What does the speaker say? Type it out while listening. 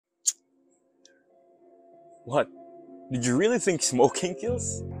What? Did you really think smoking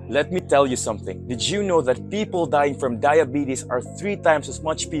kills? Let me tell you something. Did you know that people dying from diabetes are 3 times as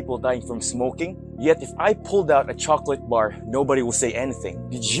much people dying from smoking? Yet if I pulled out a chocolate bar, nobody will say anything.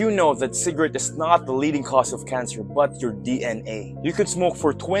 Did you know that cigarette is not the leading cause of cancer, but your DNA? You could smoke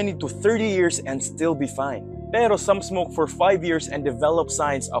for 20 to 30 years and still be fine. Pero some smoke for 5 years and develop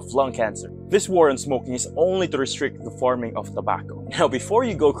signs of lung cancer. This war on smoking is only to restrict the farming of tobacco. Now, before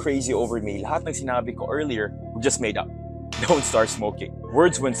you go crazy over me, lahat ng sinabi ko earlier were just made up. Don't start smoking.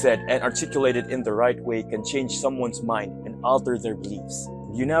 Words when said and articulated in the right way can change someone's mind and alter their beliefs.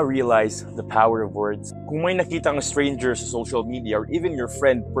 You now realize the power of words. Kung may nakita ang stranger sa social media or even your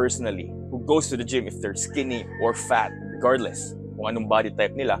friend personally who goes to the gym if they're skinny or fat, regardless kung anong body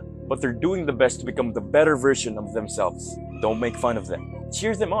type nila, but they're doing the best to become the better version of themselves, don't make fun of them.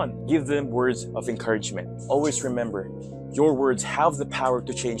 Cheer them on. Give them words of encouragement. Always remember, your words have the power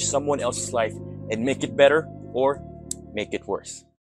to change someone else's life and make it better or make it worse.